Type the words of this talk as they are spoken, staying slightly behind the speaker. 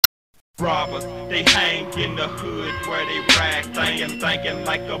robbers. They hang in the hood where they rag, thinking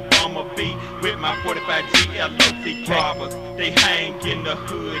like a bumblebee with my 45 GLOC robbers. They hang in the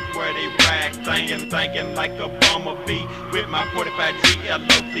hood where they rag, thinking like a bumblebee with my 45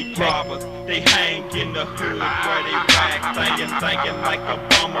 GLOC robbers. They hang in the hood where they rag, thinking like a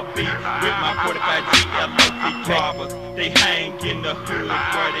bumblebee with my 45 GLOC robbers. They hang in the hood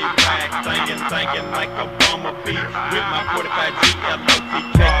where they rag, thinking like a bumblebee with my 45 GLOC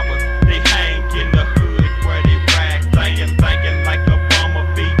robbers. They hang in the hood where they rag, thinking like a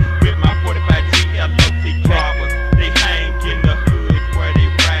bumblebee with my 45 GLOC robbers. They hang in the hood where they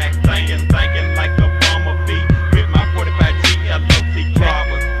rag, thinking like a bumblebee with my 45 GLOC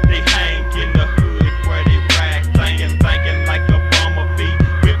robbers. They hang in the hood where they rag, thinking like a bumblebee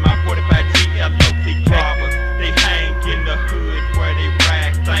with my 45 GLOC robbers. They hang in the hood where they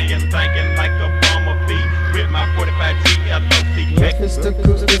rag, thinking like a bumblebee with my 45 GLOC. Memphis to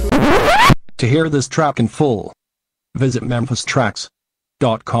Koopsta. To hear this track in full, visit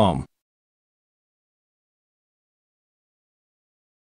memphistracks.com.